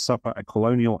so is to suffer a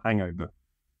colonial hangover.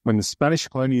 When the Spanish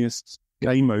colonialists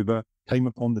came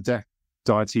upon the death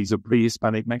deities of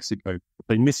pre-Hispanic Mexico,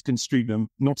 they misconstrued them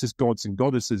not as gods and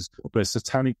goddesses, but as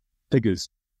satanic figures,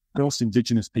 forced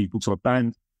indigenous people to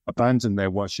abandon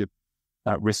their worship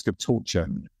at risk of torture,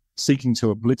 seeking to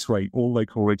obliterate all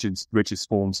local religious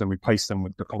forms and replace them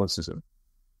with Catholicism.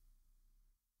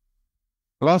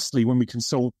 Lastly, when we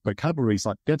consult vocabularies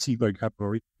like Getty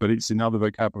vocabulary, but it's in other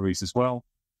vocabularies as well,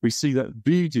 we see that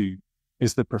voodoo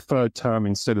is the preferred term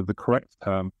instead of the correct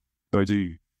term,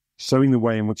 voodoo, showing the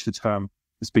way in which the term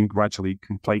has been gradually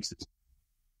conflated.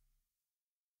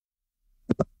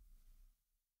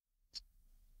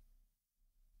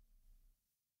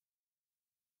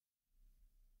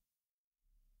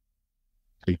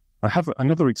 I have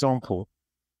another example,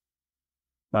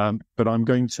 but I'm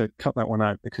going to cut that one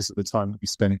out because of the time that we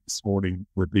spent this morning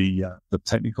with the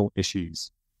technical issues.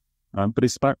 But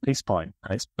it's about peace pipe,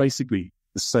 and it's basically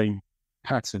the same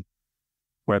pattern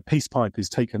where peace pipe is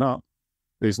taken up.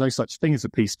 There's no such thing as a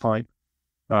peace pipe,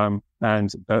 and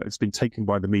it's been taken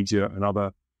by the media and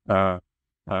other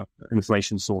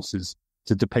information sources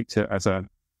to depict it as a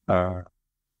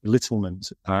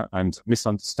belittlement and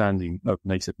misunderstanding of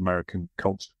Native American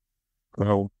culture.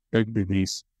 Well, go through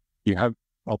these.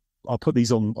 I'll put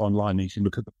these online and you can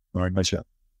look at them in own measure.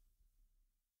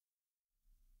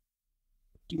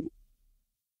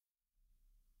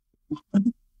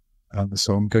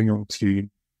 So I'm going on to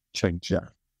change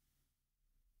that.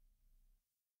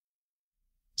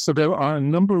 So there are a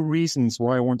number of reasons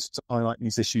why I wanted to highlight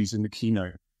these issues in the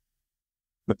keynote.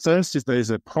 The first is there's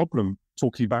a problem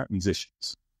talking about these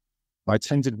issues. I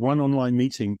attended one online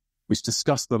meeting which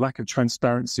discussed the lack of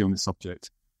transparency on the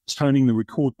subject, turning the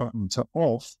record button to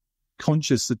off,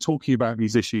 conscious that talking about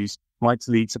these issues might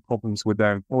lead to problems with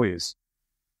their employers.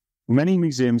 Many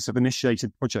museums have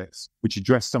initiated projects which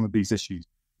address some of these issues,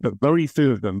 but very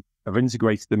few of them have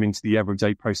integrated them into the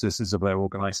everyday processes of their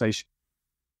organization.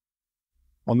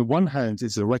 On the one hand,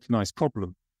 it's a recognized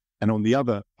problem, and on the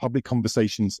other, public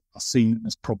conversations are seen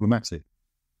as problematic.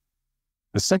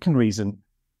 The second reason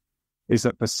is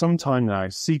that for some time now,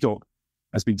 CIDOC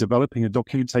has been developing a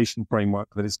documentation framework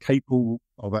that is capable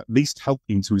of at least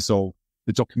helping to resolve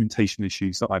the documentation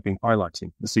issues that I've been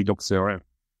highlighting, the CIDOC CRM.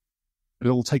 But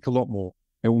it will take a lot more.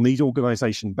 It will need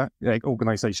organizational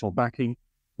backing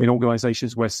in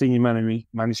organizations where senior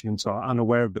management are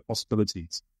unaware of the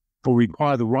possibilities. It will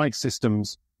require the right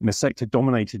systems in a sector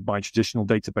dominated by traditional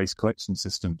database collection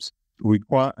systems. It will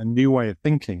require a new way of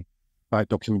thinking about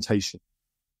documentation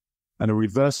and a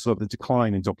reversal of the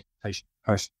decline in documentation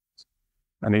passions.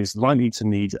 And it is likely to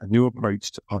need a new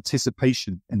approach to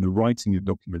participation in the writing of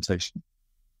documentation.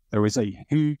 There is a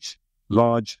huge,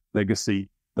 large legacy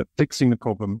that fixing the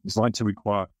problem is likely to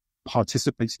require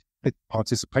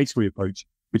participatory approach,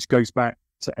 which goes back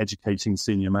to educating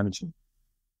senior management.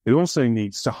 It also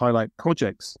needs to highlight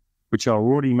projects which are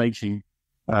already making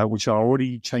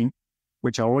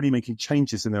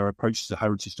changes in their approach to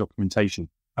heritage documentation.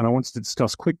 And I wanted to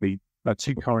discuss quickly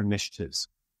two current initiatives.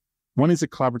 One is a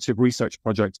collaborative research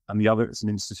project, and the other is an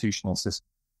institutional system.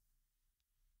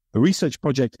 The research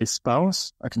project is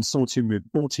SPARUS, a consortium with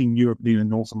 14 European and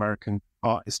North American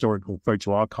art historical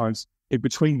photo archives. In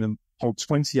between them hold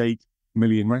 28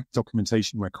 million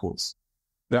documentation records.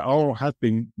 They are or have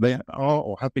been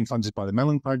funded by the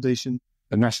Mellon Foundation,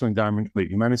 the National Endowment for the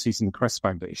Humanities, and the Crest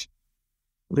Foundation.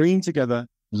 Bringing together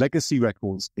legacy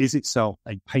records is itself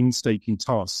a painstaking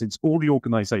task, since all the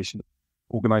organizations,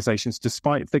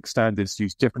 despite fixed standards,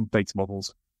 use different data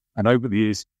models, and over the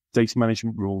years, data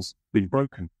management rules have been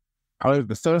broken. However,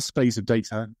 the first phase of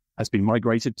data has been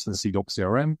migrated to the CIDOC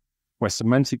CRM, where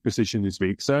semantic precision is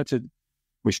reexerted,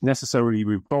 which necessarily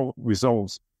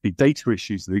resolves the data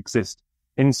issues that exist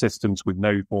in systems with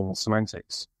no formal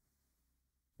semantics.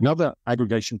 In other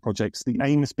aggregation projects, the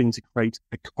aim has been to create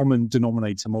a common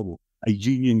denominator model, a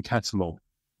union catalog,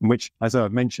 in which, as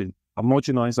I've mentioned,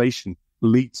 homogenization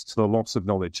leads to the loss of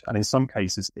knowledge, and in some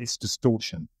cases, its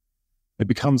distortion. It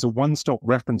becomes a one-stop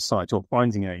reference site or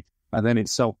finding aid, and then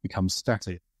itself becomes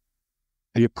static.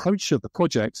 The approach of the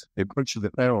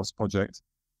Theros project,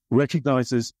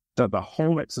 recognizes that the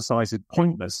whole exercise is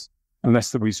pointless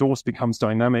unless the resource becomes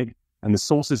dynamic and the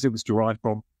sources it was derived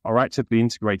from are actively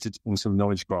integrated into the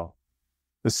knowledge graph.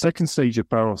 The second stage of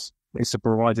Theros is to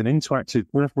provide an interactive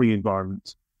referee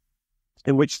environment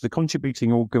in which the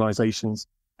contributing organizations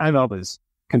and others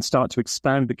can start to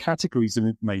expand the categories of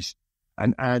information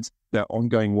and add their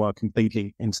ongoing work and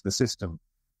thinking into the system.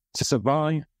 To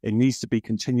survive, it needs to be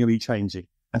continually changing,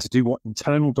 and to do what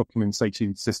internal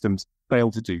documentation systems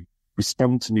fail to do,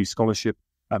 respond to new scholarship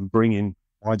and bring in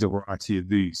a wider variety of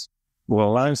views. Will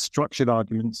allow structured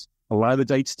arguments, allow the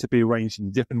data to be arranged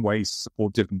in different ways to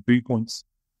support different viewpoints,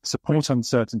 support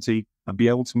uncertainty, and be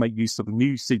able to make use of a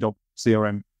new CIDOC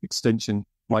CRM extension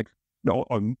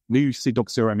new CIDOC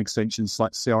CRM extensions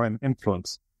like CRM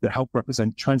Influence that help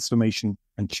represent transformation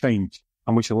and change,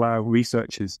 and which allow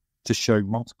researchers to show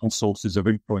multiple sources of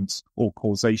influence or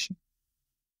causation.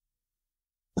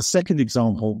 The second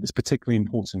example is particularly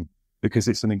important because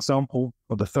it's an example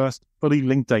of the first fully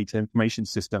linked data information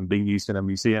system being used in a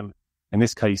museum, in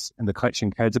this case, in the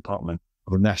Collection Care Department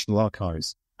of the National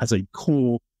Archives, as a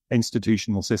core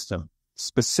institutional system,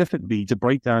 specifically to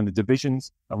break down the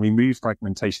divisions and remove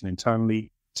fragmentation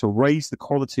internally, to raise the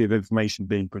quality of information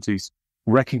being produced,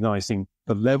 recognizing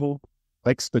the level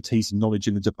of expertise and knowledge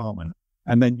in the department,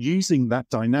 and then using that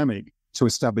dynamic to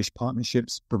establish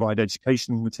partnerships, provide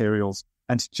educational materials,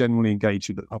 and to generally engage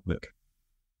with the public.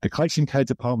 The Collection Care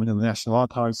Department in the National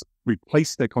Archives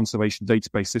replaced their conservation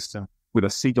database system with a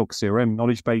CIDOC CRM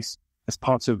knowledge base as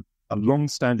part of a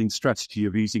long-standing strategy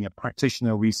of using a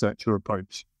practitioner-researcher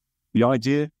approach. The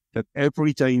idea that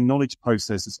everyday knowledge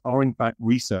processes are in fact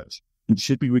research and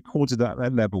should be recorded at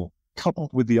that level,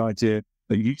 coupled with the idea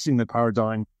that using the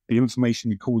paradigm, the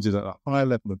information recorded at a higher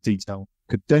level of detail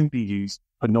could then be used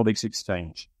for knowledge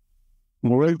exchange.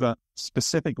 Moreover,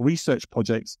 specific research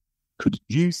projects could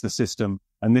use the system,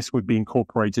 and this would be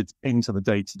incorporated into the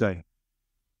day-to-day.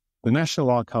 The National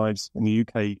Archives in the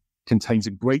UK contains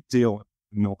a great deal of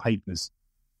mill papers,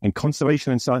 and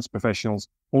conservation and science professionals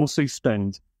also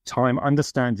spend time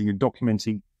understanding and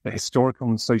documenting the historical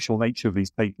and social nature of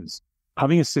these papers.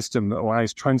 Having a system that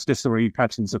allows transdisciplinary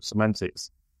patterns of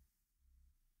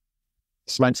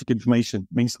semantic information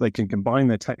means that they can combine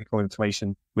their technical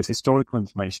information with historical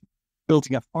information,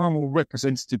 building a far more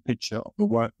representative picture of the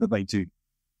work that they do.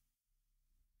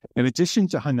 In addition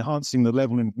to enhancing the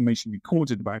level of information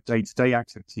recorded about day-to-day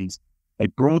activities, a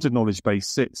broader knowledge base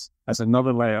sits as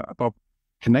another layer above,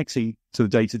 connecting to the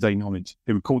day-to-day knowledge.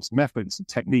 It records methods and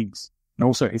techniques, and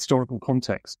also historical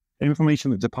context,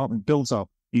 information the department builds up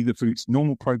either through its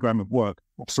normal program of work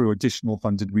or through additional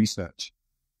funded research.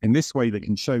 In this way, they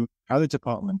can show how the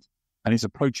department and its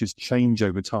approaches change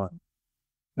over time.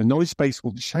 The knowledge base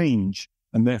will change,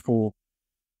 and therefore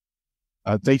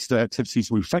day-to-day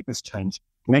activities will reflect this change,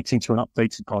 connecting to an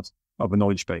updated part of the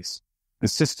knowledge base. The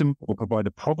system will provide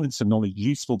a provenance of knowledge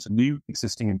useful to new,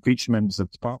 existing, and future members of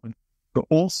the department, but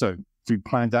also, through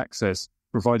planned access,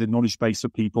 provide a knowledge base for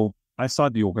people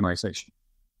outside the organization.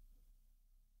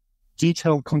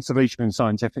 Detailed conservation and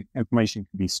scientific information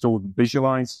can be stored and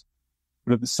visualized,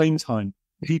 but at the same time,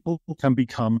 people can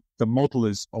become the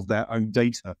modelers of their own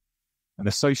data and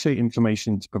associate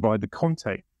information to provide the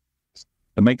context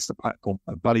that makes the platform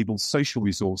a valuable social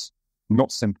resource,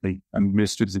 not simply an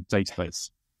administrative database.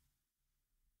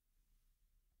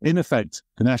 In effect,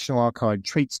 the National Archive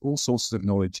treats all sources of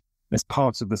knowledge as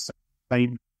part of the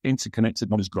same interconnected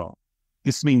knowledge graph.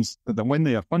 This means that when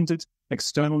they are funded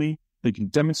externally, they can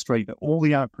demonstrate that all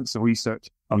the outputs of research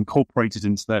are incorporated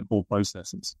into their core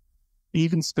processes.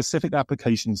 Even specific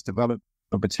applications developed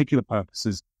for particular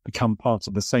purposes become part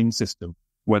of the same system,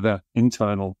 whether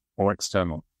internal or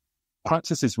external.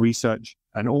 Practice is research,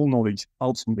 and all knowledge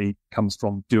ultimately comes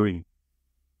from doing.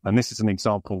 And this is an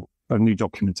example of new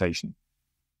documentation.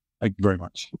 Thank you very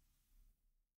much.